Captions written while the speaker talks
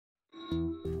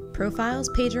Profiles,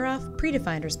 pager off,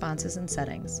 predefined responses, and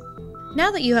settings.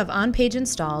 Now that you have OnPage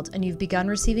installed and you've begun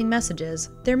receiving messages,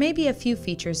 there may be a few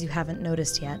features you haven't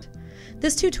noticed yet.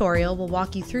 This tutorial will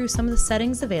walk you through some of the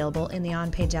settings available in the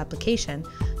OnPage application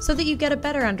so that you get a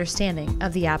better understanding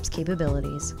of the app's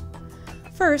capabilities.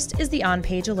 First is the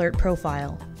OnPage Alert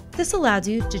Profile. This allows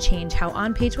you to change how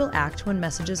OnPage will act when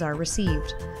messages are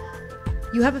received.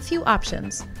 You have a few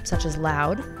options, such as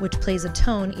Loud, which plays a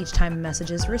tone each time a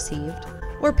message is received,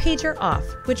 or Pager Off,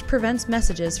 which prevents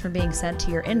messages from being sent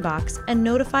to your inbox and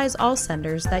notifies all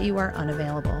senders that you are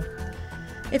unavailable.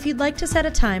 If you'd like to set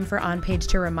a time for OnPage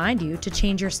to remind you to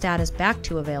change your status back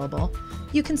to available,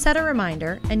 you can set a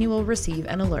reminder and you will receive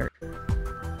an alert.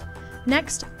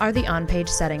 Next are the OnPage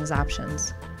settings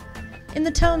options. In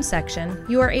the tone section,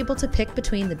 you are able to pick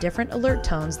between the different alert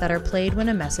tones that are played when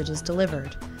a message is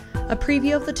delivered. A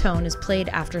preview of the tone is played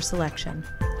after selection.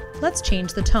 Let's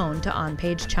change the tone to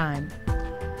OnPage Chime.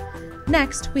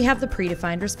 Next, we have the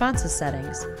predefined responses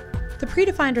settings. The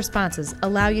predefined responses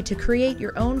allow you to create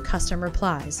your own custom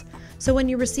replies, so when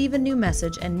you receive a new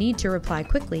message and need to reply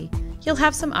quickly, you'll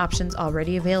have some options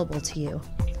already available to you.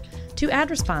 To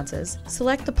add responses,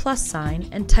 select the plus sign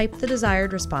and type the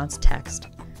desired response text.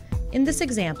 In this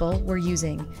example, we're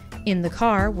using "In the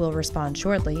car, will respond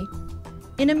shortly,"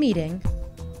 "In a meeting,"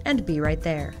 and "Be right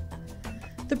there."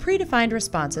 The predefined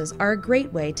responses are a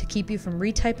great way to keep you from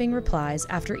retyping replies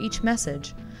after each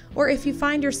message, or if you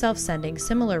find yourself sending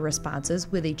similar responses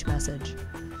with each message.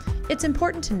 It's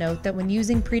important to note that when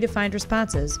using predefined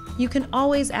responses, you can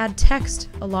always add text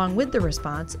along with the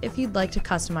response if you'd like to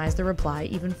customize the reply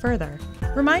even further.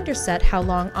 Reminders set how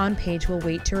long OnPage will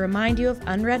wait to remind you of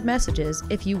unread messages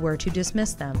if you were to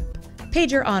dismiss them.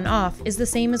 Pager On/Off is the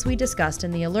same as we discussed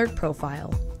in the alert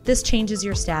profile. This changes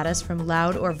your status from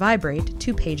loud or vibrate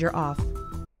to pager off.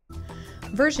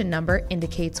 Version number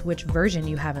indicates which version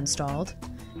you have installed,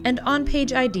 and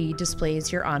OnPage ID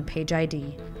displays your OnPage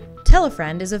ID. Tell a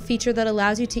Friend is a feature that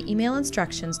allows you to email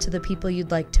instructions to the people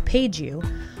you'd like to page you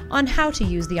on how to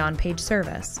use the OnPage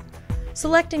service.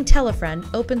 Selecting Tell a Friend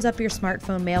opens up your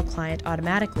smartphone mail client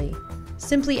automatically.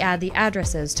 Simply add the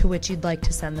addresses to which you'd like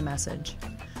to send the message.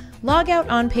 Log out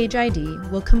OnPage ID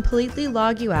will completely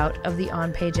log you out of the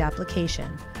OnPage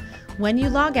application. When you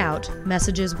log out,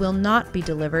 messages will not be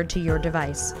delivered to your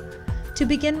device. To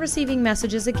begin receiving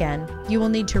messages again, you will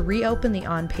need to reopen the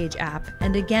OnPage app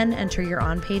and again enter your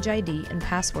OnPage ID and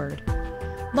password.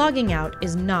 Logging out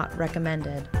is not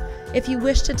recommended. If you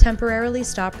wish to temporarily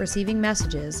stop receiving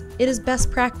messages, it is best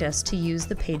practice to use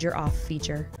the Pager Off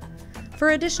feature.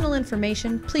 For additional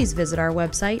information, please visit our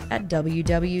website at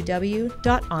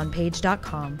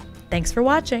www.onpage.com. Thanks for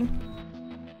watching!